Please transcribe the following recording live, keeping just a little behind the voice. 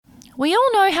We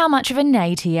all know how much of a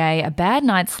naTA a bad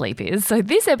night's sleep is, so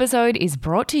this episode is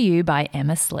brought to you by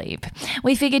Emma Sleep.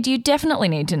 We figured you definitely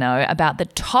need to know about the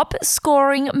top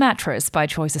scoring mattress by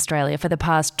Choice Australia for the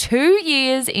past 2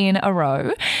 years in a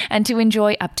row. And to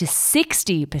enjoy up to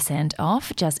 60%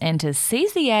 off, just enter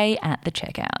Seize the A at the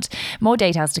checkout. More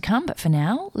details to come, but for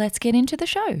now, let's get into the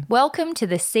show. Welcome to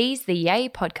the Seize the A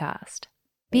podcast.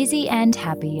 Busy and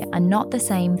happy are not the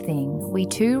same thing. We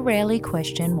too rarely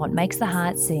question what makes the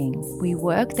heart sing. We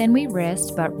work, then we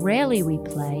rest, but rarely we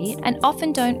play, and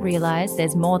often don't realise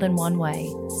there's more than one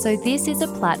way. So this is a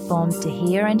platform to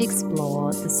hear and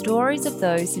explore the stories of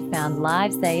those who found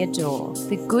lives they adore.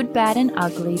 The good, bad and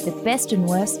ugly, the best and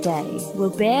worst day.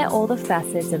 We'll bear all the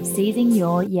facets of seizing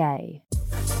your yay.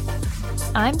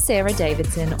 I'm Sarah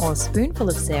Davidson, or Spoonful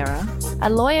of Sarah, a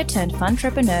lawyer turned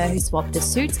funtrepreneur who swapped the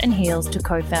suits and heels to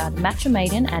co-found Matcha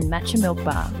Maiden and Matcha Milk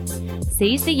Bar.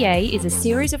 Seize the Yay is a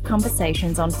series of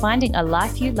conversations on finding a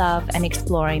life you love and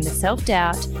exploring the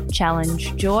self-doubt,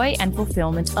 challenge, joy and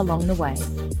fulfillment along the way.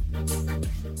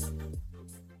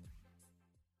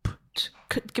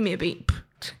 Give me a beat.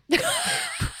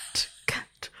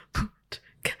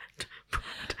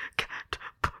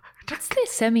 What's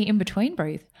this semi-in-between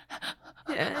breathe?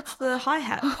 Yeah, it's the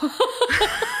hi-hat.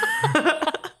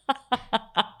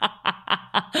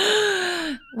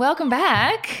 Welcome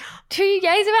back to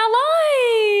Yays of Our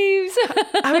Lives.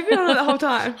 Have we been on it the whole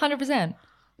time? 100%.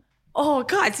 Oh,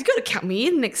 guys, you got to count me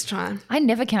in next time. I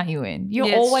never count you in. You're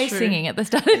Yeah, it's always true. singing at the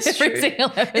start of every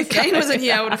single episode. If Kane wasn't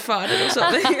here, I would have farted or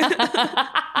something.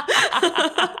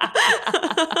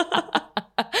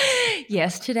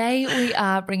 Yes, today we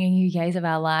are bringing you Yays of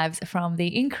Our Lives from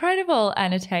the incredible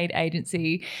Annotate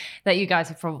agency that you guys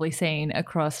have probably seen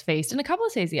across Feast and a couple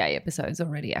of CZA episodes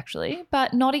already, actually,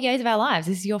 but not a Yays of Our Lives.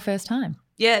 This is your first time.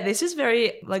 Yeah, this is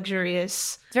very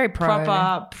luxurious. It's very pro.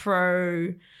 Proper,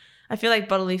 pro. I feel like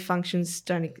bodily functions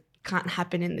can't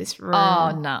happen in this room.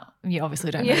 Oh, no. You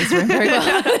obviously don't know this room very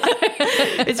well.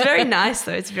 It's very nice,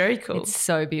 though. It's very cool. It's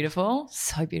so beautiful.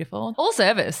 So beautiful. All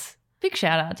service. Big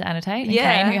shout out to Annotate and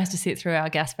Yeah. Kane, who has to sit through our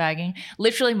gas bagging.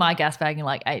 Literally my gas bagging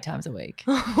like 8 times a week.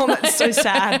 Oh, that's so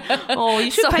sad. Oh, you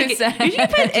should So pay. sad. You should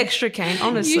pay extra, Kane.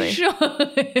 Honestly, You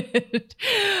should.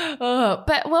 Oh,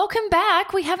 but welcome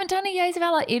back. We haven't done a Yays of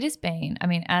Our Lives. It has been, I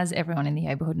mean, as everyone in the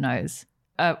neighbourhood knows,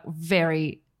 a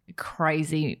very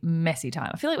crazy, messy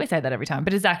time. I feel like we say that every time,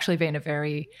 but it's actually been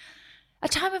a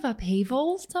time of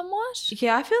upheaval somewhat.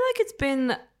 Yeah, I feel like it's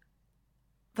been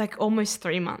like almost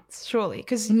 3 months, surely.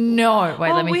 Because No,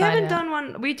 wait, let me we find haven't out. done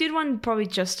one. We did one probably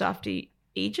just after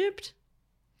Egypt,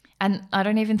 And I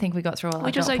don't even think we got through all our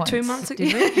which was dot like 2 points, months ago.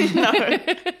 Did we? No.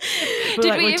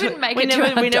 Did we even make it to our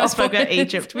We never dot spoke about points?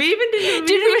 Egypt. We even didn't.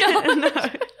 Did we not?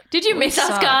 No. Did you We miss us,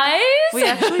 suck. guys? We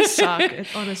actually suck,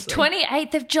 honestly.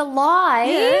 28th of July?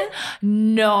 Yeah.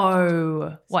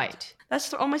 No. Wait.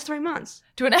 That's almost 3 months.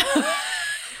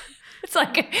 It's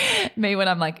like me when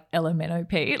I'm like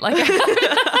LMNOP. Like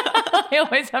I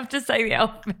always have to say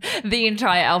the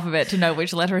entire alphabet to know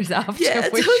which letter is after Yeah, I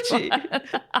which told you.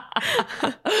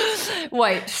 one.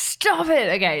 Wait, stop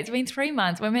it. Okay, it's been 3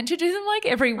 months. We're meant to do them like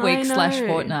every week I / know.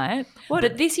 fortnight.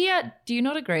 But this year, do you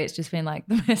not agree it's just been like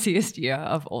the messiest year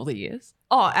of all the years?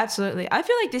 Oh, absolutely. I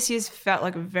feel like this year's felt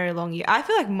like a very long year. I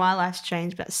feel like my life's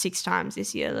changed about 6 times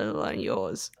this year, let alone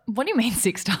yours. What do you mean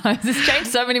 6 times? It's changed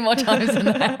so many more times than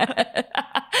that.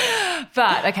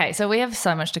 But, okay, so we have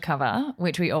so much to cover,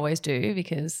 which we always do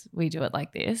because we do it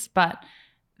like this. But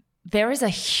there is a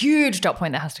huge dot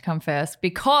point that has to come first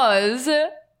because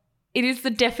it is the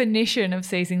definition of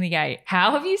seizing the yay.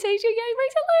 How have you seized your yay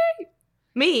recently?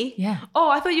 Me? Yeah. Oh,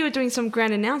 I thought you were doing some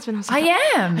grand announcement. I was I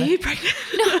like, am. Are you pregnant?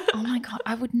 No. Oh, my God.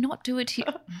 I would not do it to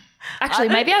you. Actually,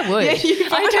 maybe I would. Yeah, you I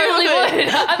probably totally would.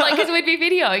 would. I'm like, because we'd be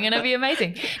videoing and it'd be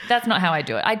amazing. That's not how I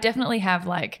do it. I definitely have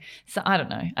like, so, I don't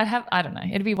know. I don't know.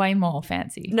 It'd be way more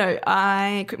fancy. No,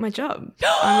 I quit my job.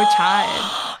 I'm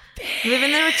retired.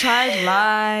 Living the retired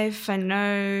life. I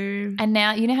know. And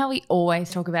now, you know how we always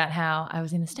talk about how I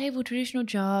was in a stable traditional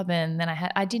job and then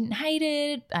I didn't hate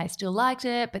it. I still liked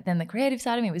it. But then the creative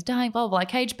side of me was dying, blah, blah, blah.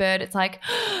 Caged bird. It's like,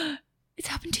 it's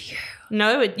happened to you.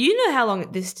 No, you know how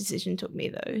long this decision took me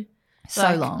though. So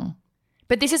Like- long.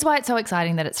 But this is why it's so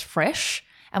exciting that it's fresh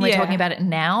and we're Yeah. talking about it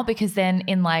now because then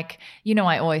in like, you know,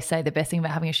 I always say the best thing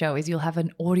about having a show is you'll have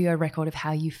an audio record of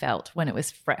how you felt when it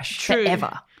was fresh forever.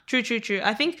 True.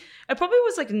 I think it probably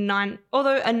was like a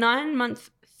 9-month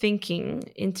thinking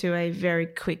into a very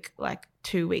quick, like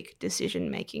 2-week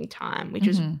decision-making time, which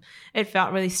was, it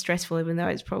felt really stressful even though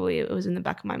it was in the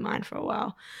back of my mind for a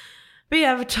while. But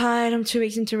yeah, retired. I'm 2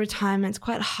 weeks into retirement. It's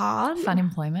quite hard. Fun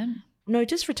employment. No,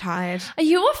 just retired. Are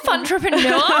you a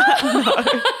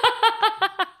funtrepreneur?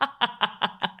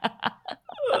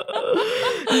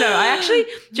 I actually,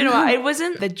 do you know what? It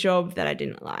wasn't the job that I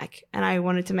didn't like. And I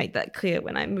wanted to make that clear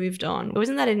when I moved on. It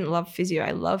wasn't that I didn't love physio.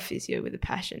 I love physio with a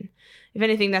passion. If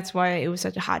anything, that's why it was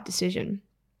such a hard decision.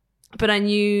 But I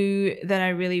knew that I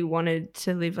really wanted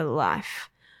to live a life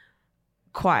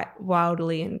quite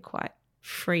wildly and quite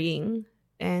freeing.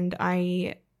 And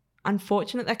it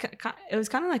was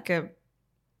kind of like a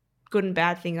good and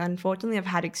bad thing. Unfortunately, I've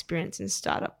had experience in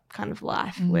startup kind of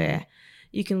life where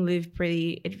you can live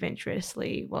pretty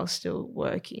adventurously while still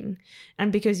working.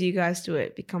 And because you guys do it,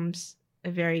 it becomes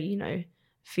a very,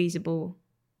 feasible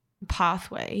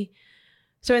pathway.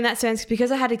 So in that sense,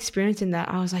 because I had experience in that,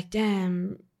 I was like,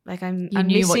 damn, like I'm knew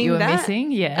missing what you were that.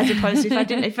 missing, yeah. As opposed to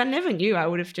if I never knew, I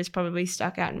would have just probably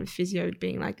stuck out in physio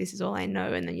being like, this is all I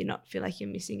know, and then you not feel like you're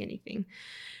missing anything.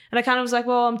 And I kind of was like,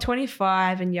 well, I'm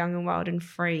 25 and young and wild and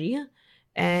free,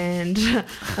 and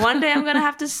one day I'm gonna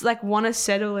have to want to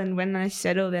settle, and when I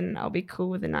settle, then I'll be cool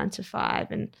with a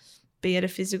 9-to-5 and be at a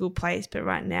physical place. But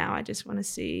right now, I just want to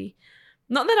see.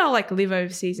 Not that I'll live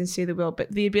overseas and see the world,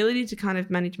 but the ability to kind of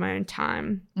manage my own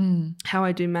time, how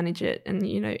I do manage it. And,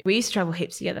 we used to travel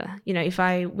heaps together. If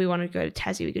we wanted to go to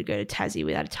Tassie, we could go to Tassie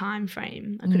without a time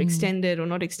frame. I could extend it or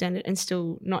not extend it and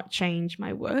still not change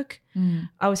my work.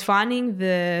 I was finding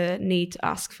the need to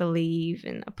ask for leave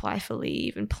and apply for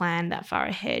leave and plan that far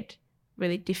ahead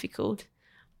really difficult.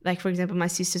 Like, for example, my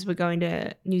sisters were going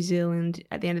to New Zealand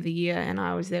at the end of the year and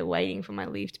I was there waiting for my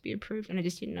leave to be approved and I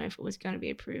just didn't know if it was going to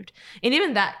be approved. And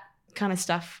even that kind of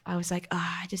stuff, I was like,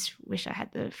 I just wish I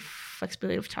had the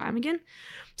flexibility of time again.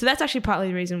 So that's actually partly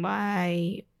the reason why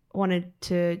I wanted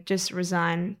to just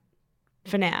resign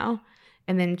for now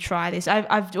and then try this.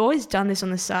 I've always done this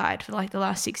on the side for the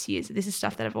last 6 years. This is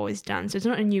stuff that I've always done. So it's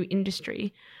not a new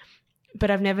industry. But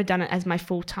I've never done it as my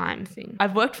full-time thing.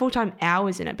 I've worked full-time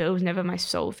hours in it, but it was never my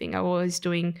sole thing. I was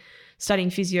studying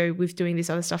physio with doing this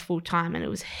other stuff full-time, and it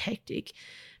was hectic.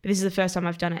 But this is the first time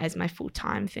I've done it as my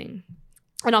full-time thing.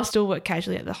 And I'll still work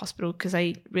casually at the hospital because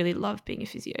I really love being a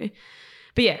physio.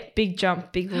 But yeah, big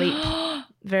jump, big leap,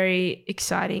 very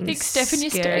exciting. Big step in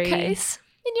your staircase.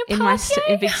 In your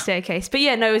in big staircase. But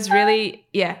yeah, no, it was really,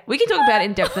 we can talk about it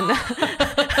in depth.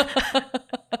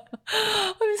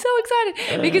 I'm so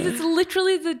excited because it's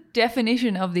literally the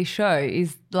definition of this show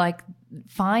is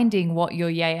finding what your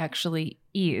yay actually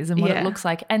is and what it looks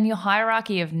like and your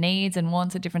hierarchy of needs and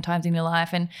wants at different times in your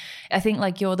life. And I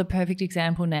think you're the perfect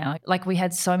example now. We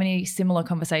had so many similar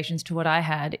conversations to what I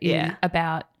had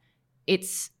about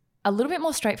it's a little bit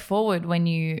more straightforward when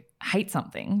you hate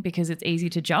something because it's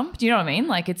easy to jump. Do you know what I mean?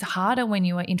 It's harder when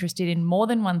you are interested in more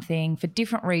than one thing for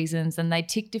different reasons and they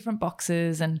tick different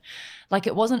boxes and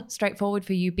it wasn't straightforward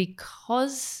for you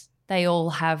because they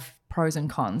all have pros and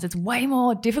cons. It's way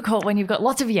more difficult when you've got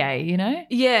lots of yay,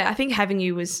 Yeah, I think having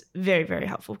you was very, very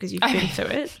helpful because you've been through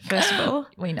it, first of all.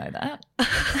 We know that.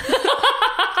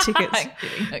 Tickets.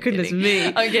 I'm Goodness kidding. me.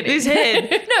 I'm kidding. Whose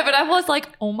head? No, but I was like,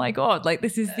 oh my God,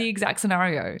 this is the exact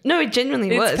scenario. No, it genuinely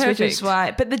It's was, perfect. which is why.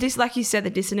 But like you said,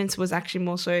 the dissonance was actually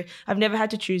more so I've never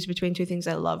had to choose between two things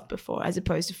I loved before as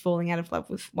opposed to falling out of love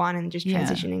with one and just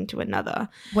transitioning to another.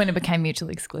 When it became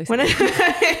mutually exclusive. When it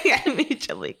became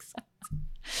mutually exclusive.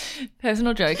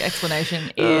 Personal joke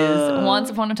explanation is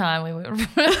once upon a time we were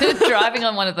driving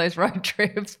on one of those road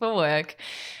trips for work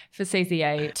for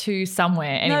CCA to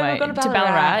somewhere anyway, to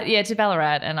Ballarat. Yeah, to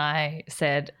Ballarat. And I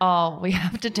said, we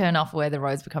have to turn off where the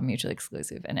roads become mutually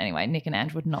exclusive. And anyway, Nick and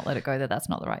Ange would not let it go that that's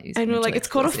not the right use. And we're like, it's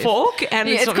called a fork and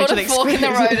it's not called a mutually fork in the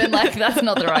exclusive. road and that's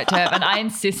not the right term. And I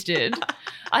insisted.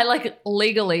 I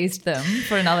legalese them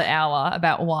for another hour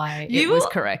about why it was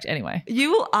correct anyway.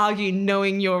 You will argue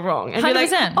knowing you're wrong. And 100%. be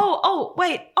like,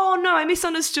 wait, no, I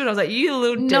misunderstood. I was like, you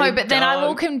little No, dirty but then I dog.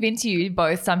 will convince you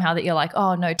both somehow that you're like,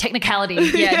 oh, no, technicality.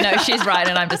 Yeah, no, she's right.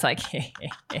 And I'm just like,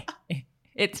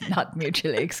 it's not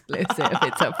mutually exclusive.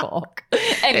 It's a fork.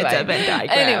 Anyway. It's a Venn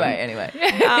diagram. Anyway.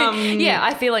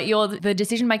 I feel like the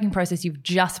decision-making process you've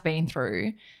just been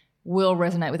through will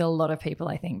resonate with a lot of people,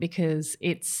 I think, because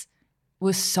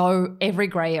was so every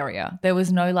grey area. There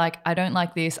was no I don't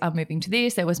like this, I'm moving to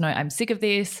this. There was no I'm sick of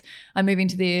this, I'm moving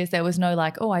to this. There was no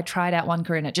I tried out one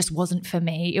career and it just wasn't for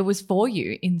me. It was for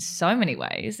you in so many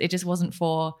ways. It just wasn't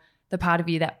for the part of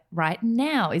you that right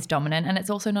now is dominant, and it's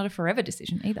also not a forever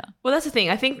decision either. Well, that's the thing.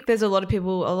 I think there's a lot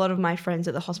of my friends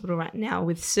at the hospital right now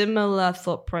with similar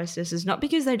thought processes, not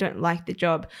because they don't like the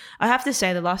job. I have to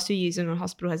say the last 2 years in the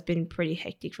hospital has been pretty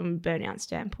hectic from a burnout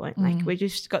standpoint. We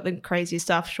just got the crazy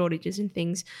staff shortages and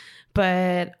things.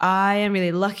 But I am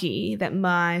really lucky that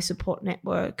my support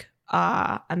network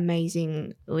are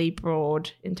amazingly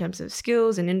broad in terms of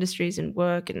skills and industries and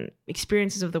work and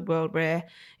experiences of the world, where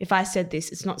if I said this,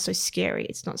 it's not so scary.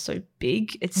 It's not so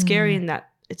big. It's scary in that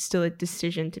it's still a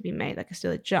decision to be made, like it's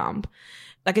still a jump.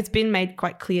 Like it's been made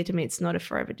quite clear to me it's not a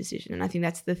forever decision. And I think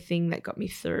that's the thing that got me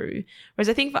through. Whereas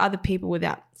I think for other people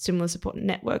without similar support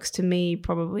networks to me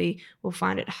probably will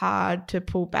find it hard to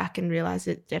pull back and realize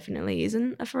it definitely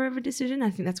isn't a forever decision. I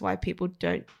think that's why people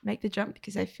don't make the jump,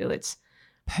 because they feel it's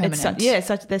Permanent.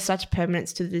 there's such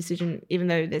permanence to the decision, even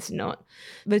though there's not.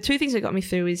 The two things that got me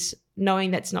through is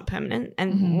knowing that's not permanent.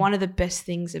 And one of the best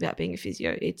things about being a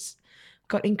physio, it's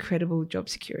got incredible job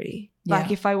security. Yeah.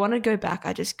 Like if I want to go back,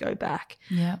 I just go back.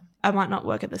 Yeah. I might not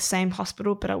work at the same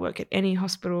hospital, but I work at any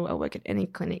hospital. I work at any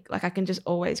clinic. Like I can just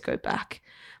always go back.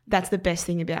 That's the best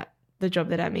thing about the job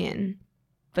that I'm in.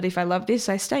 But if I love this,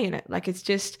 I stay in it. Like it's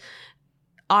just,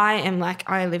 I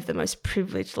live the most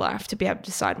privileged life to be able to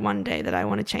decide one day that I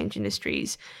want to change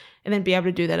industries and then be able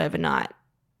to do that overnight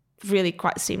really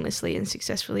quite seamlessly and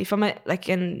successfully.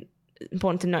 And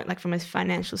important to note, like from a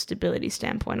financial stability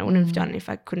standpoint, I wouldn't have done it if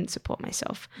I couldn't support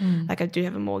myself. Like I do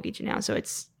have a mortgage now, so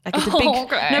it's like it's a big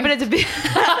Okay. no, but it's a big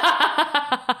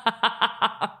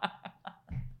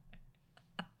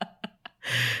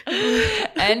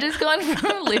And has gone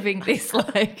from living this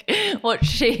like what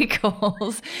she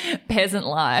calls peasant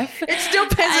life. It's still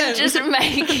peasant. And just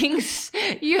making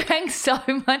you hang so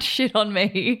much shit on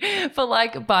me for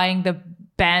like buying the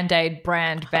Band-Aid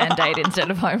brand Band-Aid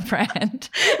instead of Home Brand.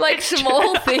 Like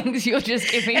small things, you're just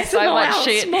giving so much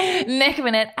shit. Neck of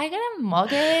a net, I got a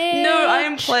mortgage. No, I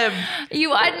am pleb.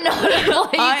 You are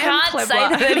not. You can't say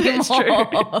that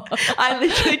anymore. I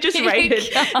literally just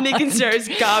rated Nick and Sarah's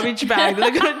garbage bag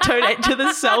that they're going to donate to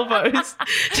the Salvos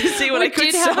to see what I could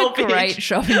did have salvage. a great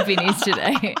shopping Vinnies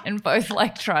today and both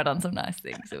like tried on some nice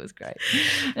things. It was great.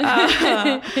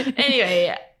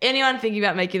 Anyway, anyone thinking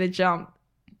about making the jump,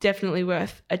 definitely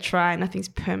worth a try. Nothing's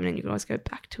permanent. You can always go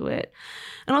back to it.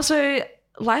 And also,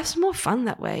 life's more fun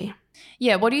that way.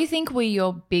 Yeah, what do you think were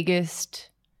your biggest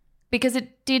 – because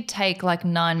it did take like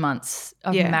 9 months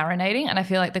of marinating, and I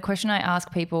feel like the question I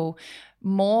ask people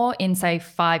more in, say,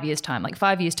 5 years' time, like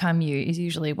 5 years' time is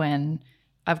usually when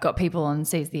I've got people on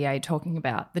Seize the A talking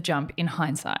about the jump in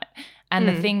hindsight. And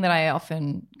the thing that I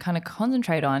often kind of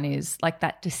concentrate on is like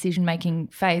that decision-making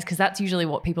phase, because that's usually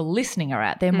what people listening are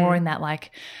at. They're more in that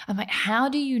like, I'm like, how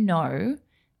do you know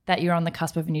that you're on the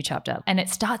cusp of a new chapter? And it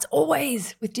starts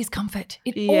always with discomfort.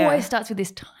 It always starts with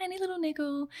this tiny little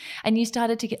niggle. And you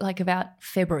started to get like about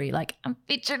February, like I'm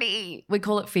fidgety. We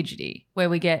call it fidgety, where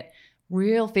we get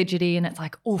real fidgety and it's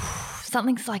like, oof,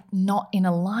 something's like not in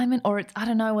alignment, or it's, I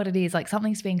don't know what it is, like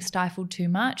something's being stifled too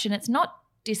much. And it's not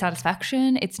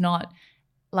dissatisfaction. It's not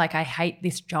like I hate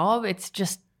this job. It's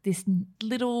just this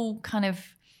little kind of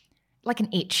like an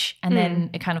itch. And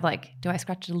then it kind of like, do I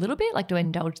scratch it a little bit? Like, do I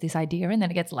indulge this idea? And then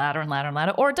it gets louder and louder and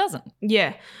louder, or it doesn't.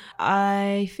 Yeah.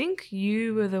 I think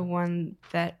you were the one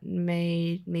that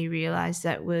made me realize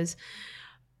that was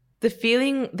the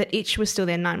feeling that itch was still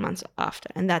there 9 months after.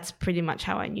 And that's pretty much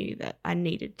how I knew that I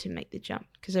needed to make the jump.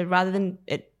 Because rather than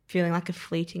it feeling like a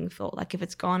fleeting thought, like if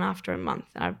it's gone after a month,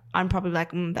 I'm probably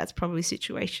like, that's probably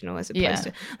situational, as opposed to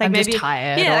like I'm maybe just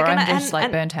tired, or I'm just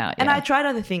like burnt out. And I tried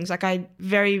other things. Like I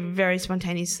very, very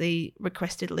spontaneously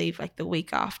requested leave like the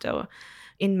week after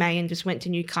in May and just went to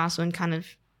Newcastle and kind of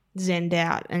zenned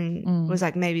out and was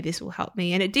like, maybe this will help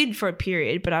me. And it did for a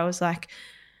period, but I was like,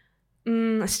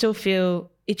 I still feel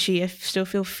itchy. I still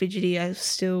feel fidgety. I was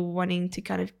still wanting to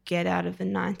kind of get out of the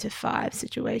 9 to 5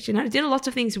 situation. I did lots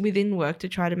of things within work to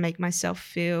try to make myself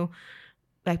feel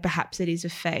like perhaps it is a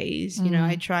phase. You know,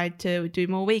 I tried to do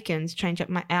more weekends, change up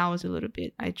my hours a little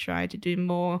bit. I tried to do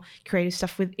more creative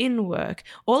stuff within work,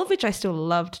 all of which I still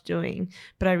loved doing.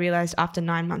 But I realized after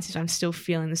 9 months, if I'm still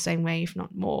feeling the same way, if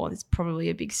not more, it's probably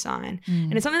a big sign.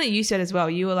 And it's something that you said as well.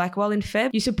 You were like, well, in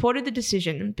Feb, you supported the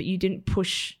decision, but you didn't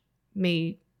push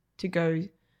me to go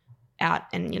out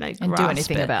and, you know, and do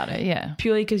anything about it. Yeah.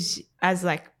 Purely because as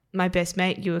like my best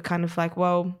mate, you were kind of like,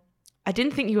 well, I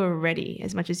didn't think you were ready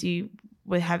as much as you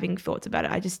were having thoughts about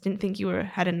it. I just didn't think you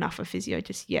had enough of physio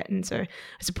just yet. And so I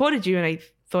supported you and I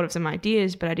thought of some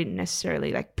ideas, but I didn't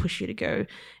necessarily like push you to go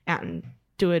out and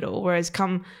do it all. Whereas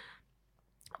come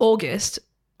August,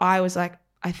 I was like,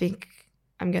 I think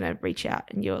I'm going to reach out.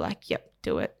 And you were like, yep,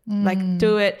 do it. Like,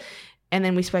 do it. And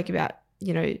then we spoke about,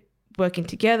 you know, working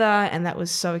together, and that was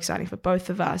so exciting for both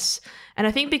of us. And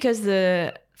I think because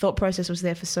the thought process was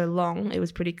there for so long, it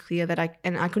was pretty clear that I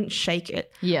couldn't shake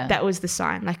it. Yeah. That was the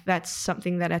sign. Like that's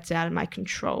something that's out of my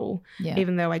control,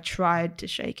 even though I tried to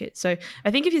shake it. So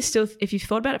I think if you've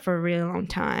thought about it for a really long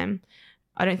time,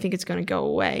 I don't think it's going to go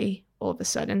away all of a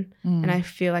sudden. And I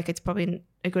feel like it's probably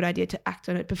a good idea to act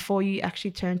on it before you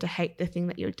actually turn to hate the thing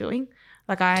that you're doing.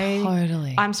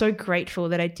 Like I'm so grateful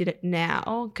that I did it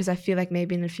now, because I feel like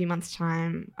maybe in a few months'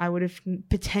 time I would have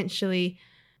potentially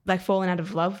like fallen out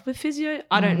of love with physio.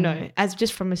 I don't know, as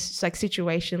just from like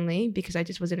situationally, because I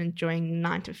just wasn't enjoying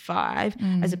 9 to 5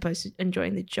 as opposed to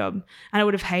enjoying the job. And I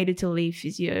would have hated to leave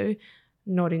physio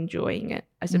not enjoying it,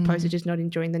 as opposed to just not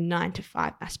enjoying the 9 to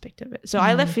 5 aspect of it. So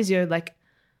I left physio like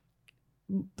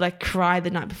cry the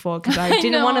night before, because I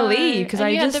didn't want to leave, because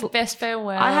I just had the best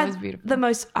farewell. I was beautiful.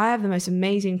 I have the most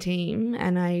amazing team,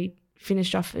 and I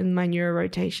finished off in my neuro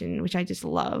rotation, which I just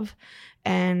love.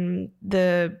 And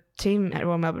the team at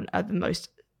Royal Melbourne are the most,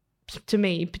 to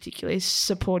me particularly,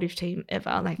 supportive team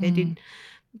ever. Like they did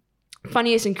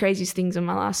funniest and craziest things in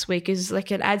my last week. Is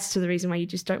like, it adds to the reason why you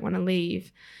just don't want to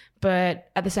leave.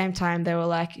 But at the same time, they were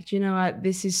like, do you know what?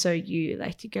 This is so you,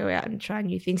 like, to go out and try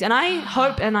new things. And I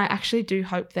hope, and I actually do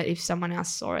hope, that if someone else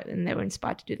saw it and they were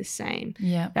inspired to do the same,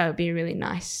 that would be a really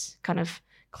nice kind of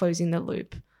closing the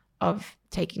loop of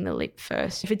taking the leap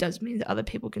first. If it does mean that other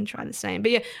people can try the same. But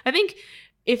yeah, I think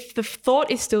if the thought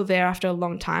is still there after a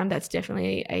long time, that's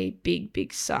definitely a big,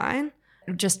 big sign.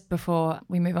 Just before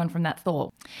we move on from that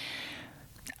thought.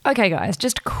 Okay, guys,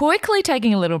 just quickly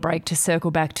taking a little break to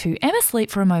circle back to Emma Sleep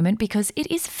for a moment, because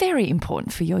it is very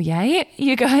important for your yay.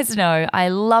 You guys know I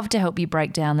love to help you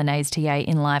break down the naysay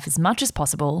in life as much as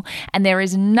possible, and there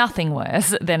is nothing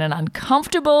worse than an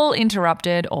uncomfortable,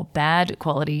 interrupted, or bad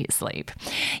quality sleep.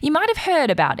 You might have heard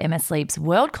about Emma Sleep's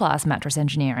world-class mattress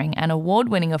engineering and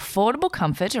award-winning affordable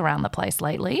comfort around the place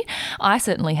lately. I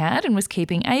certainly had, and was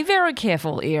keeping a very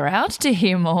careful ear out to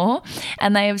hear more,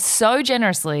 and they have so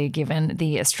generously given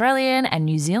the Australian and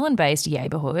New Zealand-based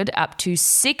Yayborhood up to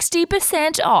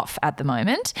 60% off at the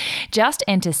moment. Just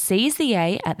enter Seize the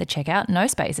Yay at the checkout, no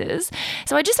spaces.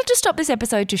 So I just have to stop this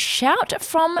episode to shout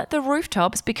from the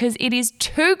rooftops, because it is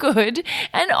too good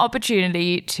an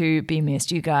opportunity to be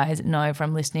missed. You guys know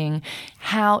from listening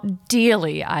how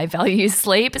dearly I value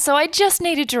sleep, so I just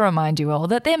needed to remind you all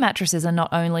that their mattresses are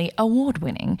not only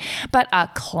award-winning, but are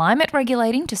climate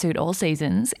regulating to suit all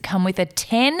seasons, come with a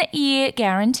 10-year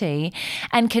guarantee,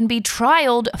 and can be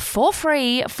trialed for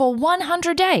free for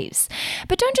 100 days.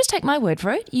 But don't just take my word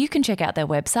for it. You can check out their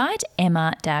website,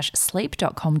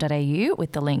 emma-sleep.com.au,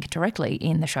 with the link directly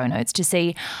in the show notes, to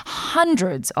see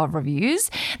hundreds of reviews.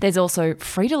 There's also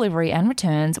free delivery and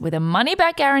returns with a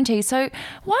money-back guarantee. So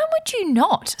why would you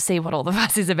not see what all the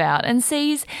fuss is about and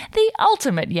seize the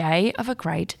ultimate yay of a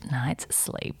great night's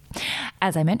sleep?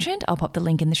 As I mentioned, I'll pop the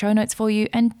link in the show notes for you,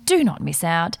 and do not miss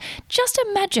out. Just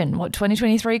imagine what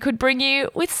 2023 could bring you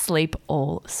with sleep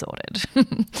all sorted.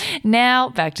 Now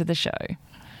back to the show.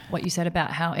 What you said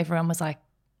about how everyone was like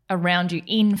around you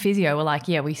in physio were like,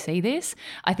 yeah, we see this.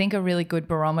 I think a really good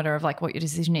barometer of like what your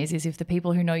decision is if the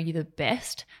people who know you the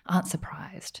best aren't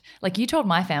surprised. Like you told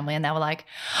my family and they were like,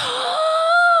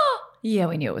 yeah,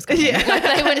 we knew it was coming. Yeah, like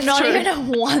they were not even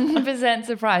 1%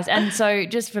 surprised. And so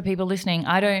just for people listening,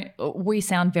 we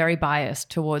sound very biased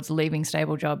towards leaving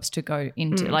stable jobs to go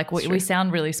into, we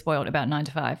sound really spoiled about 9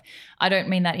 to 5. I don't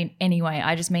mean that in any way.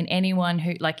 I just mean anyone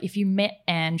who, like, if you met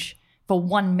Ange for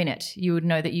 1 minute, you would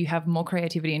know that you have more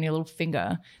creativity in your little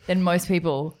finger than most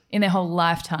people in their whole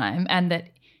lifetime. And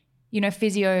that, you know,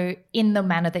 physio in the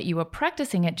manner that you are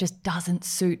practicing it just doesn't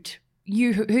suit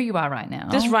you, who you are right now.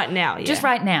 Just right now, yeah. Just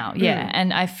right now, yeah.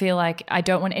 And I feel like I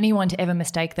don't want anyone to ever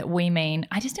mistake that we mean,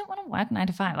 I just don't want to work 9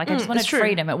 to 5. Like I just wanted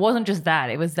freedom. It wasn't just that.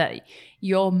 It was that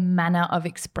your manner of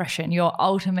expression, your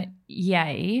ultimate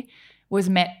yay was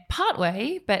met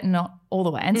partway, but not all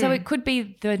the way. And so it could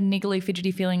be the niggly,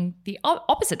 fidgety feeling the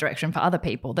opposite direction for other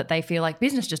people, that they feel like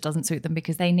business just doesn't suit them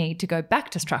because they need to go back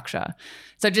to structure.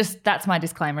 So just that's my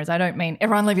disclaimer, is I don't mean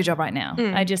everyone leave your job right now.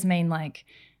 I just mean like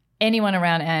anyone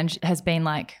around Ange has been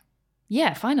like,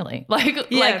 yeah, finally. Like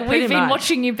we've been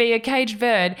watching you be a caged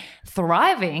bird,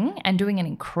 thriving and doing an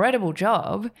incredible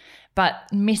job, but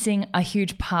missing a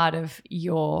huge part of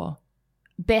your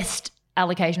best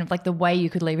allocation of like the way you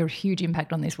could leave a huge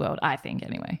impact on this world, I think,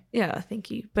 anyway. Yeah,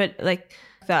 thank you. But like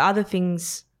the other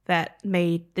things that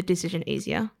made the decision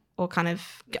easier, or kind of,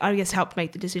 I guess, helped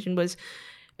make the decision, was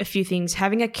a few things.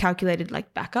 Having a calculated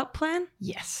like backup plan.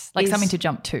 Yes. Like something to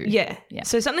jump to. Yeah.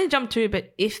 So something to jump to,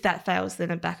 but if that fails,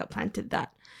 then a backup plan to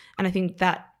that. And I think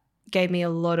that gave me a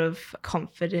lot of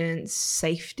confidence,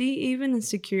 safety even, and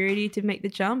security to make the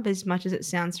jump. As much as it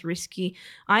sounds risky,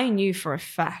 I knew for a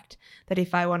fact that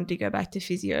if I wanted to go back to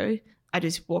physio, I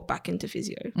just walk back into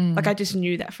physio. Like I just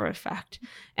knew that for a fact.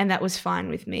 And that was fine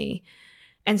with me.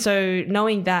 And so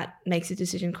knowing that makes the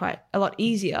decision quite a lot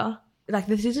easier. like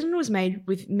the decision was made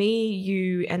with me,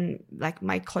 you, and like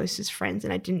my closest friends,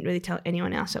 and I didn't really tell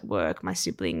anyone else at work, my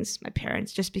siblings, my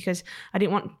parents, just because I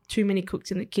didn't want too many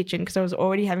cooks in the kitchen because I was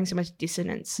already having so much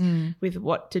dissonance with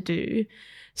what to do.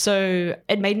 So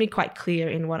it made me quite clear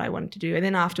in what I wanted to do. And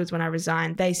then afterwards, when I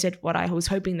resigned, they said what I was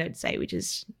hoping they'd say, which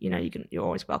is, you're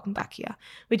always welcome back here,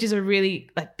 which is a really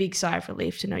like big sigh of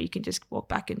relief to know you can just walk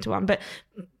back into one. But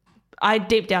I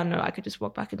deep down know I could just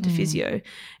walk back into physio.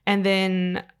 And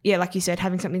then, yeah, like you said,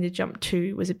 having something to jump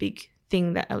to was a big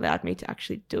thing that allowed me to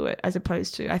actually do it, as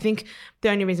opposed to, I think the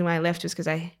only reason why I left was because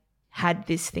I had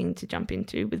this thing to jump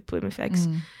into with Bloom Effects.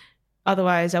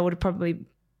 Otherwise, I would have probably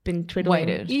been twiddling.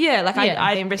 Waited. Yeah, like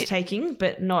I am risk taking,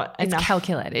 but not it's enough.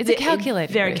 Calculated. It's a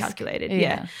calculated very risk. calculated.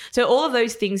 Yeah. So all of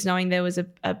those things, knowing there was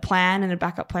a plan and a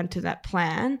backup plan to that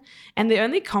plan, and the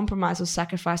only compromise or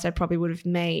sacrifice I probably would have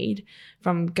made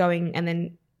from going and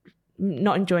then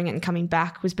not enjoying it and coming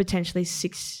back was potentially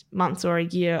 6 months or a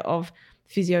year of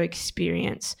physio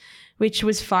experience, which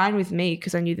was fine with me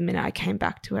because I knew the minute I came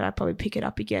back to it, I'd probably pick it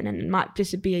up again, and it might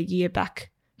just be a year back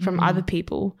from other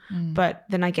people. But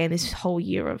then I gained this whole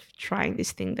year of trying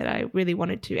this thing that I really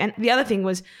wanted to. And the other thing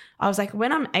was, I was like,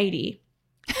 when I'm 80,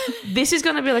 this is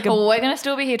going to be like we're going to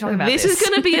still be here talking about this. This is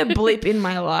going to be a blip in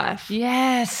my life.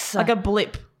 Yes. Like a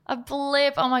blip. A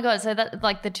blip. Oh my God. So that,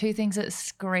 like, the two things that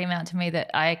scream out to me that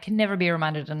I can never be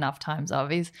reminded enough times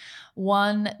of is,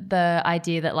 one, the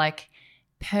idea that like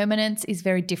permanence is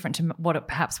very different to what it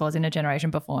perhaps was in a generation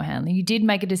beforehand. You did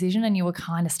make a decision and you were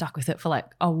kind of stuck with it for like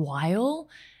a while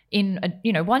in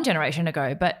one generation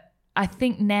ago. But I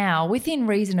think now, within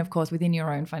reason, of course, within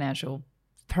your own financial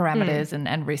parameters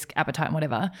and risk appetite and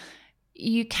whatever,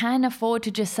 you can afford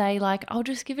to just say like, I'll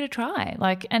just give it a try.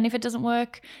 Like, and if it doesn't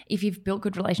work, if you've built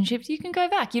good relationships, you can go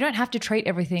back. You don't have to treat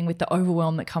everything with the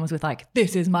overwhelm that comes with like,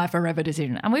 this is my forever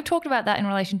decision. And we've talked about that in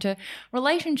relation to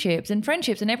relationships and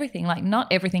friendships and everything. Like, not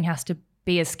everything has to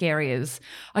be as scary as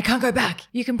I can't go back.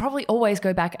 You can probably always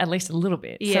go back at least a little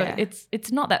bit. Yeah. So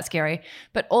it's not that scary.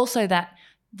 But also that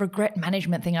regret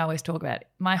management thing I always talk about.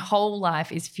 My whole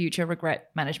life is future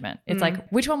regret management. It's like,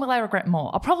 which one will I regret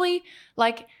more? I'll probably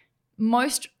like,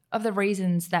 most of the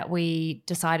reasons that we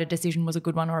decide a decision was a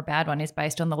good one or a bad one is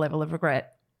based on the level of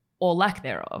regret or lack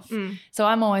thereof. So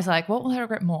I'm always like, what will I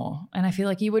regret more? And I feel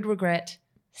like you would regret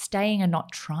staying and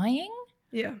not trying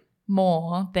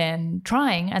more than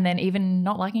trying and then even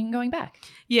not liking and going back.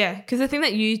 Yeah, because the thing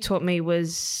that you taught me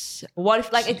was, what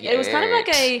if, like, it was kind of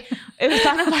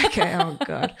like a oh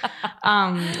God.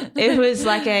 It was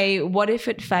like a what if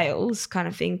it fails kind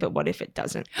of thing, but what if it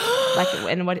doesn't? Like,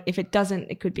 and what if it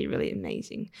doesn't, it could be really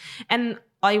amazing. And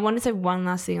I want to say one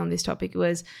last thing on this topic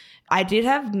was, I did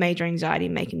have major anxiety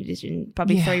making a decision,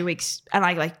 probably 3 weeks, and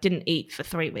I like didn't eat for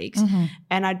 3 weeks.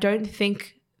 And I don't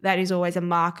think that is always a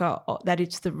marker that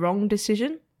it's the wrong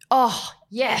decision. Oh,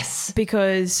 yes.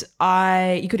 Because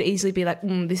you could easily be like,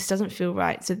 this doesn't feel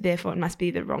right, so therefore it must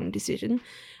be the wrong decision.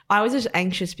 I was just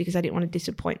anxious because I didn't want to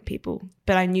disappoint people,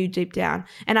 but I knew deep down,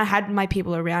 and I had my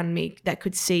people around me that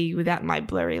could see without my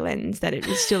blurry lens that it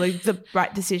was still the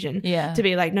right decision to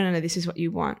be like, no, this is what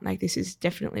you want. Like, this is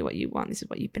definitely what you want. This is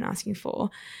what you've been asking for.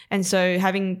 And so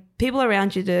having people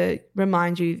around you to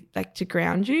remind you, like to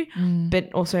ground you,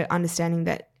 but also understanding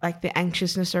that like the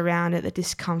anxiousness around it, the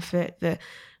discomfort, the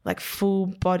like full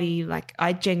body, like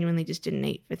I genuinely just didn't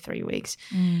eat for 3 weeks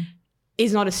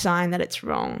is not a sign that it's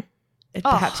wrong. It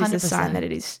perhaps is a sign that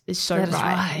it is so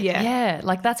right. Yeah.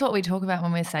 Like that's what we talk about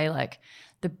when we say like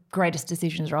the greatest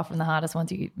decisions are often the hardest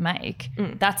ones you make.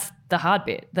 That's the hard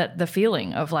bit, that the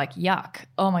feeling of like, yuck,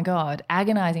 oh my God,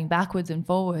 agonizing backwards and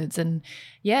forwards. And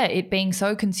yeah, it being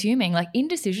so consuming. Like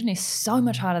indecision is so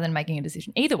much harder than making a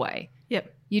decision either way.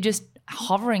 Yep. You're just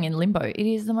hovering in limbo. It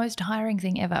is the most tiring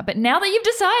thing ever. But now that you've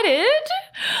decided,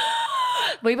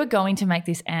 we were going to make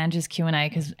this Angie's Q&A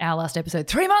because our last episode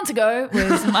 3 months ago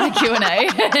was my Q&A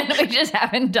and we just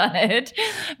haven't done it.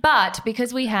 But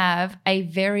because we have a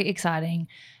very exciting,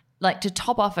 like to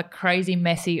top off a crazy,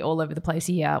 messy, all over the place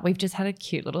year, we've just had a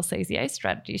cute little CCA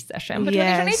strategy session for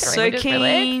 2023, so which is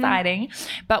really exciting.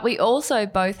 But we also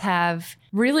both have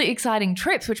really exciting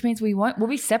trips, which means we'll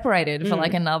be separated for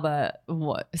like another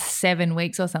 7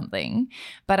 weeks or something.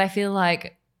 But I feel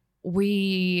like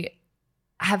we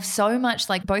have so much,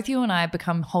 like both you and I have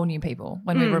become whole new people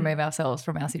when we remove ourselves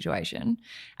from our situation,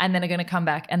 and then are going to come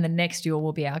back, and the next year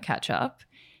will be our catch up,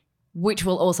 which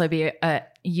will also be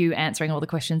you answering all the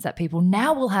questions that people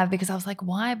now will have, because I was like,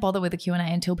 why bother with a Q&A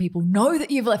until people know that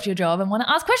you've left your job and want to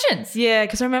ask questions? Yeah,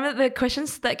 because I remember the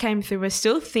questions that came through were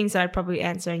still things that I'd probably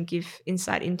answer and give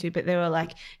insight into, but they were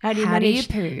like, how do you manage?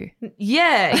 How do you poo?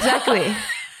 Yeah, exactly.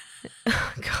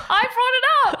 I brought it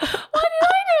up. Why did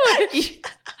I do it?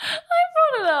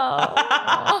 brought it up.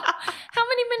 How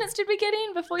many minutes did we get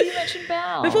in before you mentioned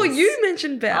bowels? Before you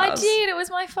mentioned bowels. I did. It was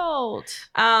my fault.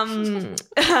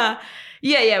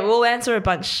 Yeah, we'll answer a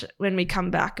bunch when we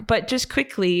come back. But just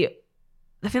quickly,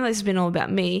 I feel like this has been all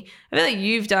about me. I feel like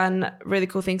you've done really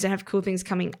cool things and have cool things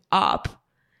coming up.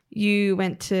 You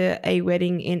went to a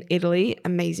wedding in Italy.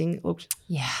 Amazing. Looked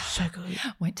so good.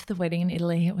 Went to the wedding in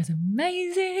Italy. It was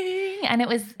amazing. And it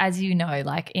was, as you know,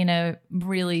 like in a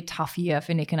really tough year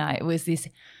for Nick and I, it was this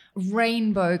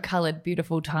rainbow colored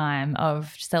beautiful time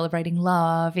of celebrating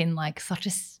love in like such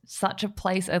a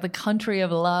place, the country of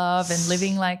love, and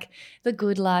living like the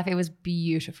good life. It was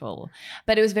beautiful,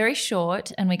 but it was very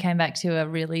short, and we came back to a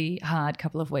really hard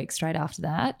couple of weeks straight after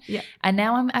that. Yeah, and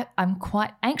now I'm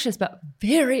quite anxious but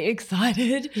very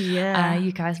excited. Yeah,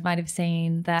 you guys might have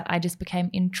seen that I just became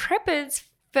Intrepid's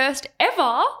first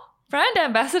ever brand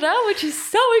ambassador, which is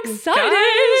so exciting.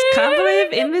 Guys, can't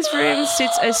believe in this room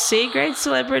sits a C-grade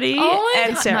celebrity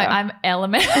and Sarah. No, I'm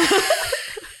Element.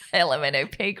 Elemental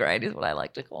P grade is what I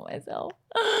like to call myself.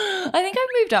 I think I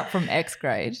moved up from X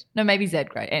grade. No, maybe Z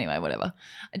grade. Anyway, whatever.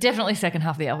 Definitely second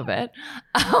half of the alphabet.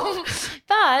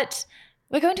 But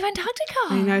we're going to Antarctica.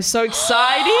 I know, so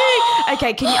exciting.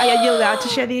 Okay, are you allowed to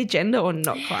share the agenda or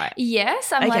not quite?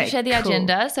 Yes, I'm allowed to share the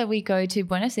agenda. So we go to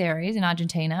Buenos Aires in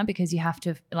Argentina because you have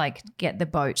to like get the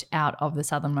boat out of the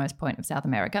southernmost point of South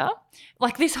America.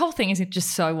 Like this whole thing is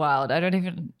just so wild. I don't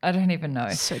even know.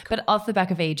 So cool. But off the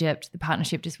back of Egypt, the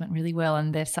partnership just went really well,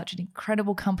 and they're such an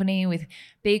incredible company with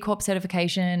B Corp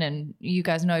certification, and you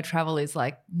guys know travel is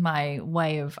like my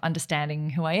way of understanding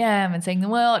who I am and seeing the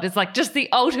world. It's like just the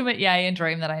ultimate yay and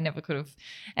dream that I never could have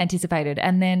anticipated.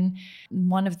 And then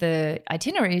one of the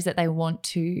itineraries that they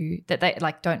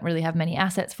like don't really have many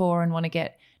assets for and want to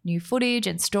get new footage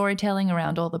and storytelling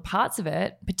around all the parts of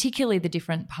it, particularly the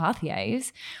different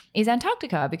pathways, is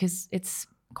Antarctica, because it's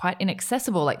quite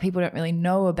inaccessible. Like people don't really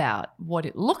know about what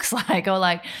it looks like, or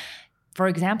like, for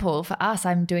example, for us,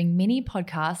 I'm doing mini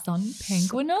podcasts on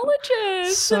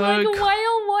penguinologists and like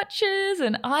whale watchers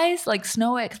and ice, like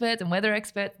snow experts and weather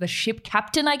experts, the ship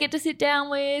captain I get to sit down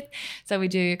with. So we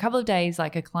do a couple of days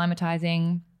like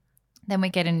acclimatizing. Then we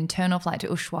get an internal flight to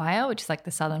Ushuaia, which is like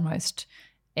the southernmost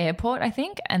airport, I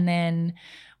think. And then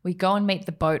we go and meet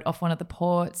the boat off one of the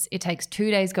ports. It takes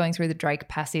 2 days going through the Drake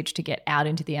Passage to get out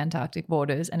into the Antarctic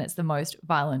waters, and it's the most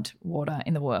violent water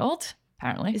in the world.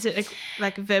 Apparently. Is it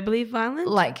like verbally violent?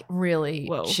 Like really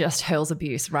just hurls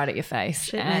abuse right at your face.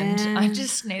 Shit, and man. I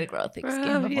just need to grow a thick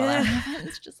skin before that happens.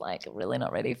 It's just like really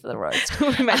not ready for the roast.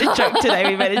 We made a joke today.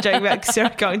 We made a joke about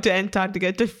Sarah going to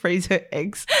Antarctica to freeze her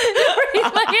eggs. Freeze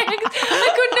my eggs.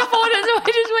 I couldn't afford it, so I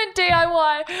just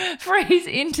went DIY, freeze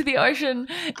into the ocean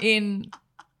in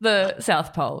the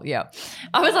South Pole. Yeah.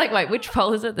 I was like, wait, which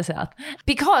pole is it? The South.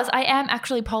 Because I am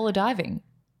actually polar diving.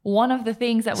 One of the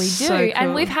things that we do. So cool.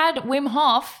 And we've had Wim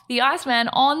Hof, the Iceman,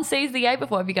 on Seize the Eight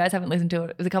before. If you guys haven't listened to it,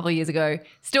 it was a couple of years ago.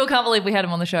 Still can't believe we had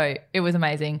him on the show. It was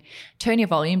amazing. Turn your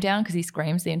volume down because he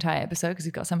screams the entire episode because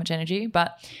he's got so much energy.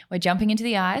 But we're jumping into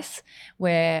the ice.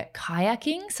 We're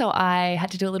kayaking. So I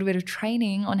had to do a little bit of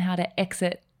training on how to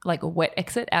exit, like a wet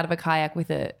exit out of a kayak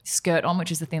with a skirt on,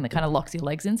 which is the thing that kind of locks your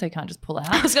legs in so you can't just pull out.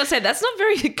 I was going to say, that's not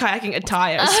very kayaking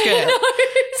attire, a skirt.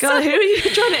 God, who are you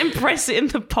trying to impress in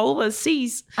the polar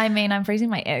seas? I mean, I'm freezing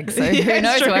my eggs, so who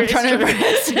knows who I'm trying to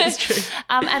impress. It's true.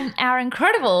 And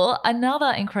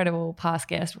another incredible past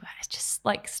guest, I just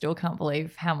like still can't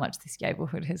believe how much this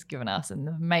neighborhood has given us and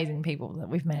the amazing people that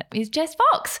we've met, is Jess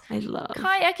Fox. I love.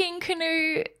 Kayaking,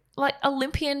 canoe, like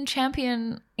Olympian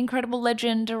champion, incredible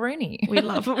legend Aruni. We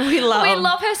love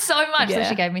her so much. Yeah. So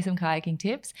she gave me some kayaking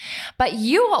tips. But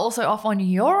you are also off on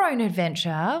your own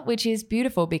adventure, which is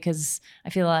beautiful because I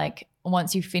feel like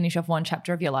once you finish off one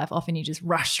chapter of your life, often you just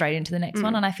rush straight into the next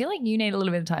one. And I feel like you need a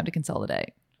little bit of time to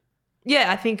consolidate. Yeah,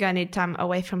 I think I need time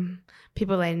away from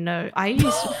people I know. I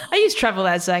use travel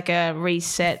as like a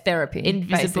reset therapy,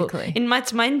 basically.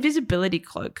 It's my invisibility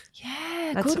cloak.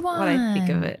 Yeah, that's good one. What I think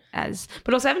of it as.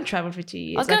 But also I haven't traveled for 2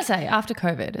 years. I was going to say after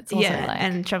COVID, it's also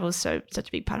and travel is such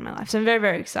a big part of my life. So I'm very,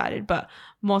 very excited. But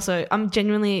more so, I'm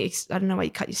genuinely I don't know why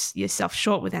you cut yourself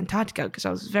short with Antarctica, because I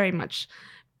was very much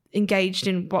engaged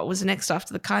in what was next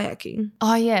after the kayaking.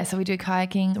 Oh yeah, so we do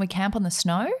kayaking. We camp on the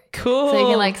snow. Cool. So you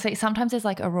can like see, sometimes there's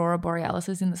like aurora borealis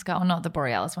in the sky, or not the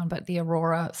borealis one, but the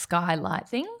aurora skylight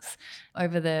things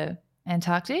over the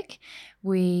Antarctic.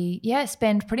 We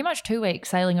spend pretty much 2 weeks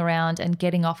sailing around and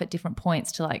getting off at different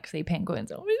points to like see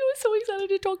penguins. Oh, we're so excited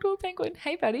to talk to a penguin.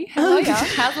 Hey buddy, how are you?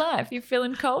 How's life? You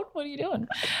feeling cold? What are you doing?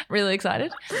 Really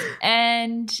excited.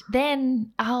 And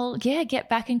then I'll get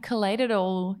back and collate it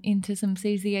all into some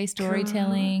CZA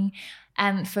storytelling.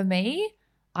 And for me,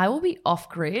 I will be off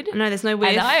grid. No, there's no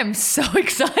whiff. And I am so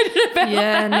excited about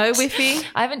Yeah, that. no whiffy.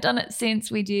 I haven't done it since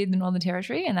we did the Northern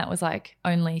Territory, and that was like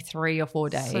only 3 or 4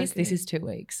 days. So This good. is 2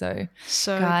 weeks. So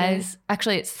So guys,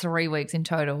 actually it's 3 weeks in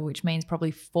total, which means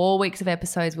probably 4 weeks of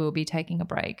episodes we will be taking a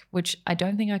break, which I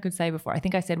don't think I could say before. I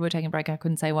think I said we're taking a break. I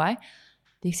couldn't say why.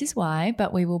 This is why,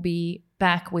 but we will be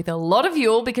back with a lot of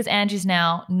Yule because Angie's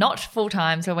now not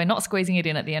full-time, so we're not squeezing it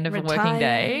in at the end of a working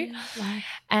day. Like,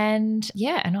 And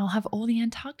yeah, and I'll have all the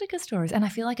Antarctica stories. And I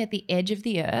feel like at the edge of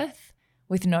the earth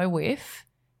with no whiff,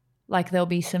 like there'll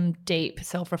be some deep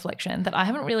self-reflection that I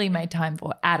haven't really made time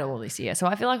for at all this year. So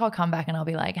I feel like I'll come back and I'll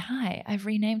be like, hi, I've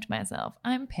renamed myself.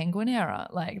 I'm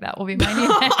Penguinera. Like that will be my new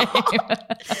name.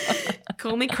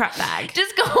 call me crap bag.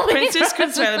 Just call me Princess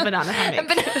Consuela Banana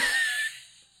Hammock.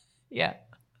 Yeah.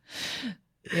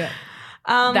 Yeah.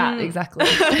 Um, That exactly.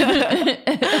 Okay,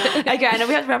 I know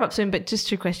we have to wrap up soon, but just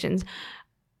 2 questions.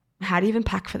 How do you even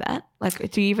pack for that?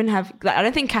 Like, do you even have? Like, I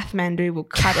don't think Kathmandu will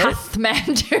cut it.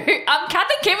 Kathmandu. Kath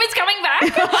and Kim is coming back.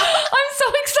 I'm so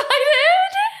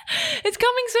excited. It's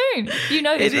coming soon. You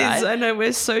know this, It is. right? I know.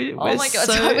 We're so. Oh my God.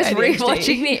 So I was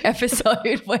rewatching the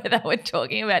episode where they were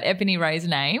talking about Ebony Ray's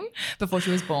name before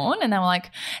she was born. And they were like,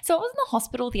 so I was in the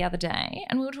hospital the other day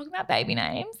and we were talking about baby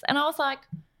names. And I was like,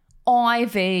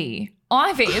 Ivy.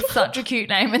 Ivy is such a cute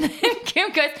name. And then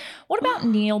Kim goes, what about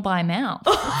Neil by mouth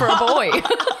for a boy?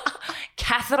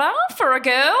 Cathera for a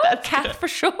girl? Kath for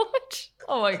short?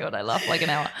 Oh my God. I laughed like an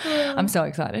hour. I'm so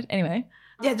excited. Anyway.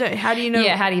 Yeah. How do you know?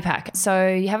 Yeah, how do you pack? So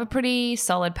you have a pretty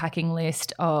solid packing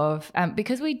list of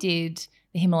because we did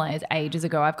the Himalayas ages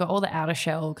ago, I've got all the outer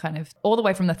shell kind of all the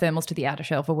way from the thermals to the outer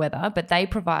shell for weather, but they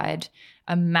provide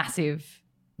a massive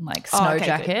like snow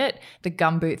jacket, the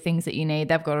gumboot things that you need.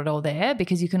 They've got it all there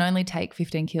because you can only take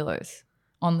 15 kilos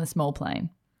on the small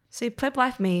plane. See, Pleb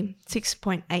Life me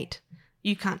 6.8.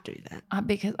 You can't do that.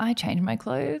 Because I change my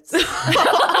clothes. Tell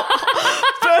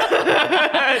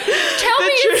The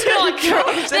me it's truth not true.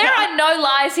 comes There out. are no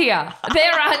lies here.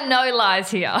 There are no lies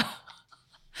here.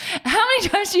 How many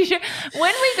times do you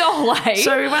when we go away?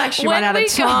 So we won't actually when run out we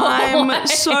of go time. away-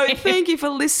 So thank you for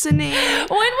listening. when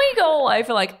we go away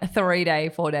for like a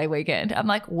 3-day, 4-day weekend, I'm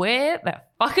like, where the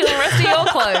fuck are the rest of your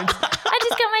clothes? I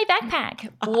just got my backpack.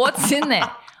 What's in there?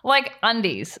 Like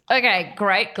undies. Okay,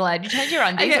 great. Glad you changed your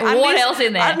undies. Okay, What undies- else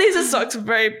in there? Undies and socks are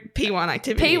very P1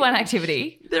 activity. P1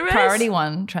 activity. The rest- Priority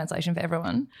 1 translation for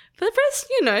everyone. For the rest,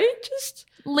 just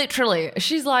Literally.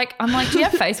 She's like, I'm like, do you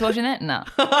have face wash in it? No.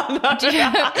 Do you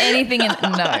have anything in it? No.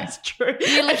 That's true.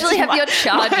 You literally have your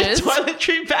chargers. My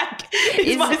toiletry bag is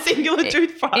Is my singular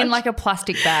toothbrush. In like a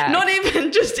plastic bag. Not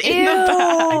even just in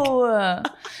the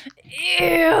bag.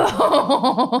 Ew.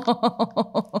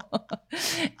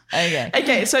 Okay.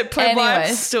 Okay, so Pleb Life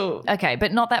Anyways. still. Okay,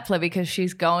 but not that plebby because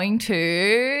she's going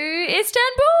to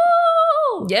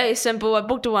Istanbul. Yeah, Istanbul. I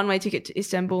booked a one-way ticket to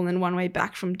Istanbul and then one-way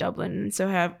back from Dublin. And so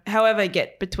however I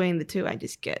get between the two, I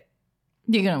just get.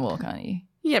 You're going to walk, aren't you?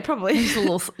 Yeah, probably. Just a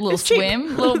little It's cheap.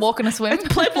 swim, little walk and a swim. It's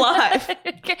Pleb Life.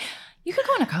 Okay. You could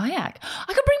go on a kayak.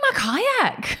 I could bring my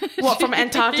kayak. What, from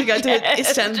Antarctica to Yes,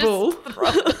 Istanbul?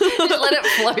 Just let it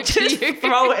float to Just you.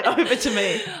 throw it over to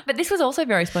me. But this was also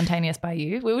very spontaneous by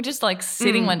you. We were just like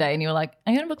sitting one day and you were like,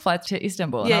 I'm going to book flights to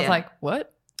Istanbul. And Yeah, I was yeah. like,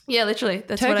 what? Yeah, literally.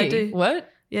 That's Turkey? what I do.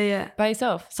 What? Yeah. By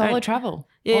yourself? Solo Right. travel?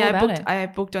 Yeah, All I about booked. I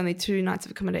booked only 2 nights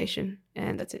of accommodation,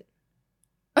 and that's it.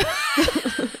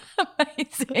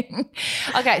 Amazing.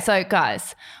 Okay, so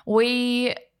guys,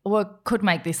 we could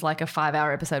make this like a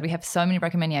 5-hour episode. We have so many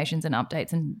recommendations and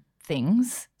updates and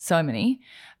things, so many,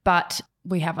 but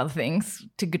we have other things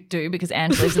to do because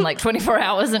Ange lives in like 24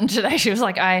 hours and today she was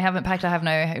like, I haven't packed, I have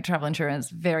no travel insurance,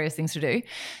 various things to do.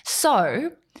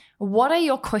 So what are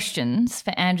your questions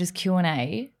for Ange's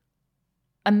Q&A,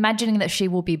 imagining that she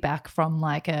will be back from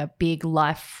like a big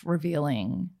life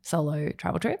revealing solo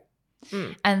travel trip?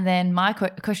 And then my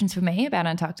questions for me about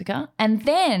Antarctica. And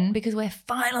then, because we're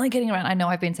finally getting around, I know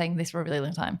I've been saying this for a really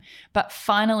long time, but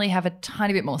finally have a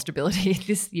tiny bit more stability.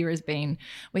 This year has been,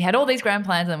 we had all these grand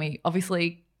plans and we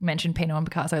obviously mentioned Pinot and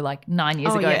Picasso like 9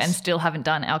 years ago yes. and still haven't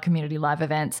done our community live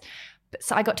events. But,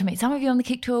 so I got to meet some of you on the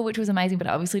Kick Tour, which was amazing, but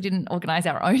I obviously didn't organise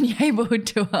our own neighbourhood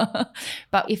tour.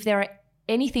 But if there are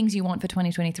any things you want for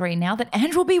 2023 now that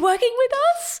Ange will be working with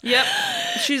us? Yep,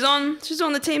 she's on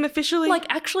the team officially. Like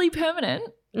actually permanent.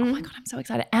 Oh my God, I'm so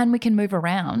excited. And we can move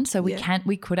around. So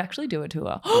we could actually do a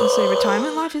tour. Honestly,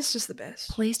 retirement life is just the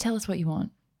best. Please tell us what you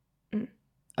want.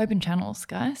 Open channels,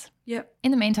 guys. Yep.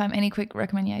 In the meantime, any quick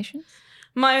recommendations?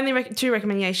 My only two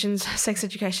recommendations: sex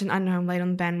education. I know I'm late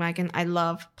on the bandwagon. I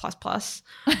love Plus Plus.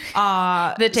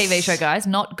 The TV show, guys.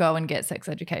 Not go and get sex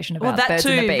education about that birds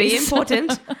too, and the be bees.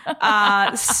 important.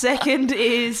 Second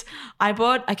is I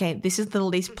bought. Okay, this is the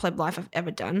least pleb life I've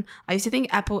ever done. I used to think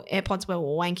Apple AirPods were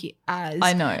wanky as.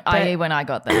 I know. When I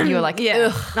got them, you were like,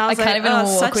 yeah. ugh, I I can't even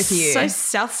walk with you. So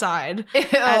South Side,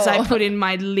 as I put in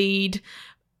my lead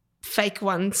fake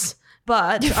ones.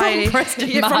 But from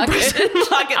Preston Market. From Preston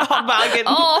Market, Hot Bargain.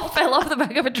 Oh, fell off the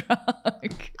back of a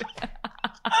truck.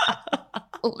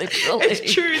 Literally.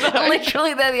 It's true though.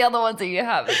 Literally, they're the other ones that you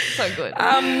have. It's so good.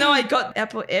 No, I got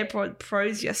Apple AirPod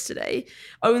Pros yesterday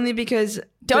only because...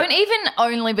 Don't even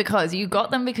only because. You got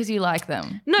them because you like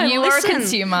them. No, you listen, are a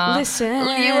consumer. Listen.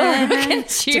 You are a To the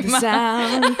consumer.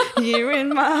 sound, you're in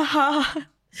my heart.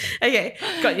 Okay,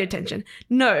 got your attention.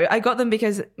 No, I got them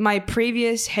because my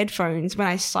previous headphones, when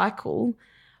I cycle,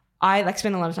 I like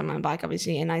spend a lot of time on my bike,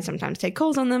 obviously, and I sometimes take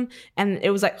calls on them, and it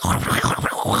was like...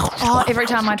 Oh, every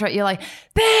time I try, you're like,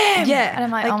 bam! Yeah. And I'm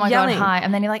like, like oh my yelling. God, hi.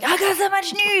 And then you're like, I got so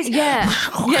much news. Yeah.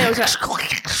 Yeah, it was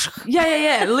like...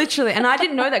 Yeah, literally. And I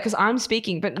didn't know that because I'm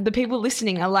speaking, but the people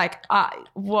listening are like,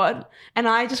 what? And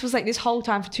I just was like this whole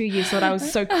time for 2 years thought I was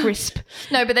so crisp.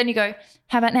 No, but then you go,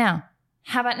 how about now?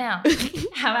 How about now?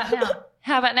 How about now?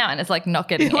 How about now? And it's like not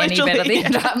getting any Literally,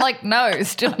 better. yeah. I'm like, no,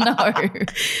 still no.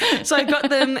 So I got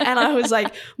them and I was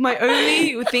like, my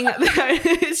only thing,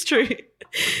 it's true.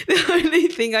 The only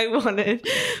thing I wanted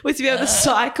was to be able to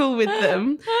cycle with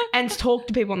them and talk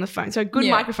to people on the phone. So good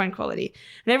microphone quality.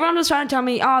 And everyone was trying to tell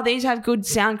me, these have good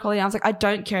sound quality. I was like, I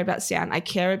don't care about sound. I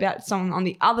care about someone on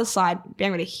the other side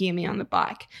being able to hear me on the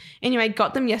bike. Anyway,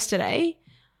 got them yesterday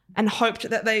and hoped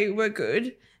that they were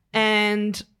good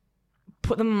and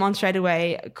put them on straight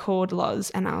away, called Loz,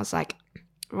 and I was like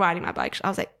riding my bike. I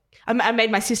was like, I made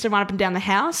my sister run up and down the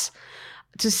house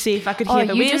to see if I could hear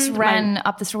the wind. You just ran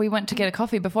up the street. We went to get a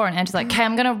coffee before and Angie's like, okay,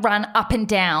 I'm going to run up and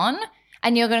down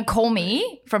and you're going to call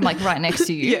me from like right next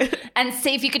to you and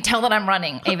see if you can tell that I'm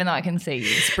running, even though I can see you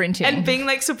sprinting. And being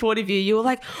like supportive you were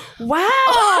like,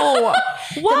 wow.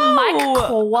 The mic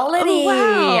quality.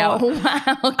 Wow.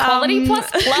 Quality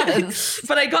plus.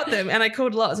 But I got them and I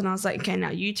called Loz and I was like, okay, now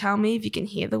you tell me if you can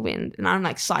hear the wind. And I'm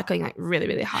like cycling like really,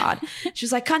 really hard. She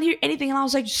was like, can't hear anything. And I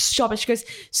was like, stop it. She goes,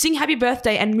 sing happy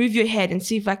birthday and move your head and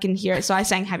see if I can hear it. So I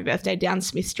sang happy birthday down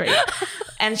Smith Street.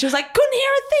 And she was like, couldn't hear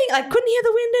a thing. Like couldn't hear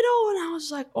the wind at all. And I was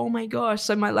like, oh my gosh.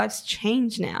 So my life's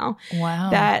changed now. Wow.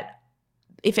 That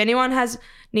if anyone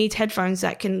needs headphones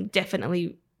that can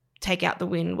definitely take out the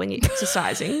wind when you're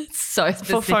exercising. So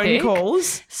specific. For phone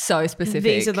calls. So specific.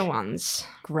 These are the ones.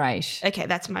 Great. Okay,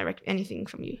 that's my anything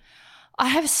from you. I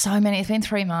have so many. It's been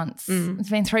 3 months. It's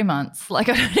been 3 months. Like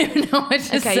I don't even know what to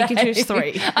say. Okay, you can choose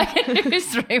 3. I can choose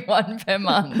 3, 1 per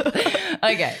month.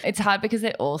 Okay. It's hard because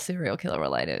they're all serial killer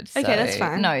related. So okay, that's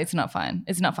fine. No, it's not fine.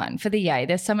 It's not fine. For the yay,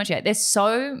 there's so much yay. There's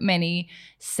so many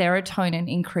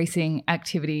serotonin increasing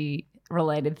activity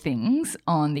related things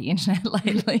on the internet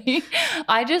lately.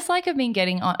 I just like have been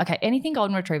getting on. Okay, anything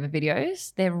golden retriever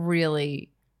videos, they're really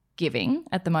giving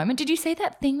at the moment. Did you see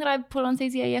that thing that I put on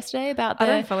CCA yesterday about the... I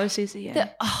don't follow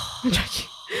CCA. I'm joking.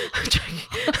 I'm joking.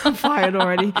 I'm fired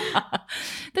already.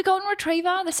 The golden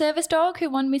retriever, the service dog who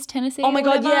won Miss Tennessee. Oh my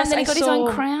God, yes, And then he got his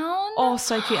own crown. Oh,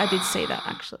 so cute. I did see that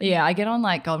actually. Yeah, I get on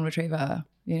like golden retriever,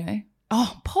 you know.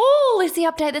 Oh, Paul is the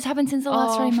update that's happened since the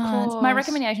last 3 months. My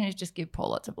recommendation is just give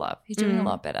Paul lots of love. He's doing a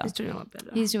lot better. He's doing a lot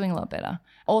better. He's doing a lot better.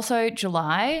 Also,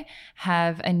 July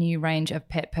have a new range of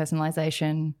pet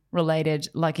personalization related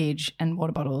luggage and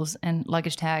water bottles and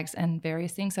luggage tags and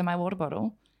various things. So my water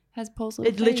bottle has Paul's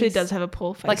little It literally face. does have a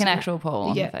Paul face. Like an on it. actual Paul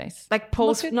on the face. Like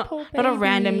Paul's, Look at not Paul, a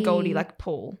random baby. Goldie, like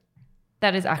Paul.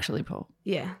 That is actually Paul.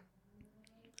 Yeah.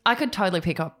 I could totally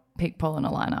pick Paul in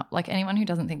a lineup. Like anyone who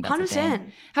doesn't think that's 100%. a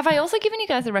thing. Have I also given you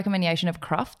guys the recommendation of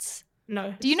Crufts?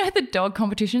 No. Do you know the dog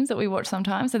competitions that we watch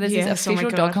sometimes? So there's Yes, this oh my official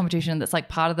dog God. competition that's like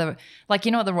part of the, like,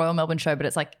 you know, at the Royal Melbourne Show, but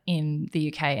it's like in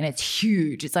the UK and it's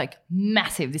huge. It's like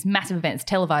massive, this massive event. It's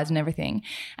televised and everything.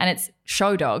 And it's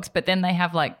show dogs, but then they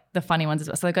have like the funny ones as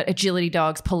well. So they've got agility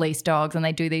dogs, police dogs, and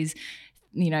they do these,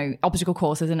 you know, obstacle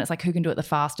courses and it's like who can do it the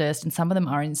fastest. And some of them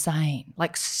are insane,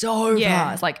 like so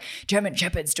fast, like German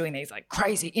Shepherds doing these like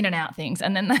crazy in and out things.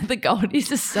 And then the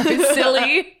Goldies are so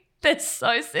silly. They're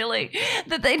so silly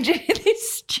that they do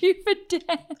this stupid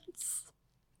dance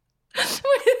with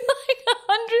like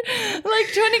 100, like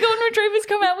Tony Golden Retrievers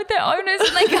come out with their owners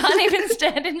and they can't even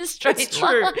stand in a straight It's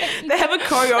true. line. They have a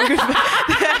choreographer.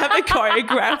 They have a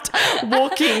choreographed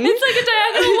walking. It's like a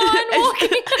diagonal line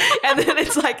walking. And then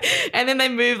it's like, and then they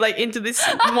move like into this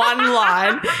one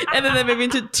line, and then they move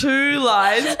into two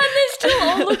lines. And they're still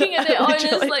all looking at their owners,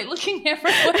 Literally. like looking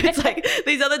everywhere. It's like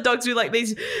these other dogs do like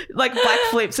these like back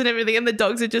flips and everything, and the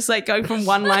dogs are just like going from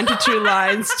one line to two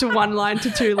lines to one line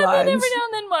to two And lines. then every now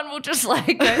and then one will just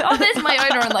like go, oh, there's my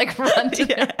owner, and like run to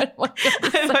Yeah. them.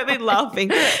 I'm only laughing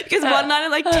because one night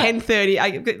at like 10:30,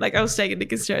 I was staying at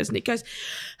Nick and Sarah's, and Nick goes,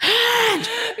 "Hand."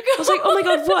 I was like, oh my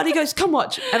God, what? He goes, come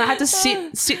watch. And I had to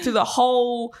sit through the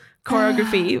whole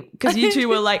choreography because you two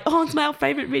were like, oh, it's my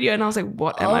favorite video. And I was like,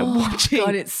 what am I watching?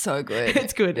 God, it's so good.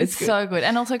 It's good. It's good. so good.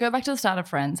 And also go back to the start of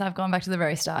Friends. I've gone back to the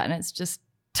very start and it's just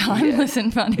timeless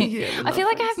and funny. Yeah, I feel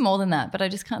like I Friends. have more than that, but I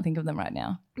just can't think of them right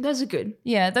now. Those are good.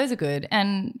 Yeah, those are good.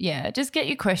 And yeah, just get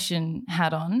your question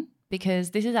hat on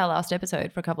because this is our last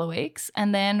episode for a couple of weeks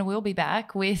and then we'll be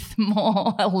back with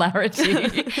more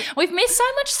hilarity. We've missed so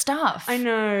much stuff. I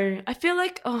know. I feel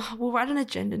like we'll write an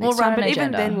agenda next We'll write time, an but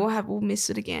even agenda. then we'll miss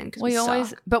it again because We always,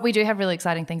 suck. but we do have really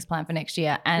exciting things planned for next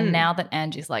year. And now that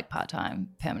Angie's like part-time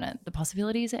permanent, the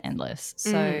possibilities are endless.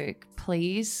 So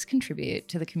please contribute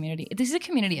to the community. This is a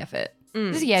community effort.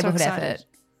 This is a neighborhood excited. effort.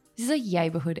 This is a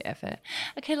neighborhood effort.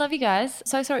 Okay, love you guys.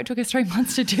 So sorry it took us 3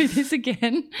 months to do this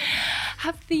again.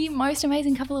 Have the most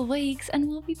amazing couple of weeks and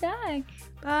we'll be back.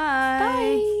 Bye.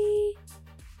 Bye.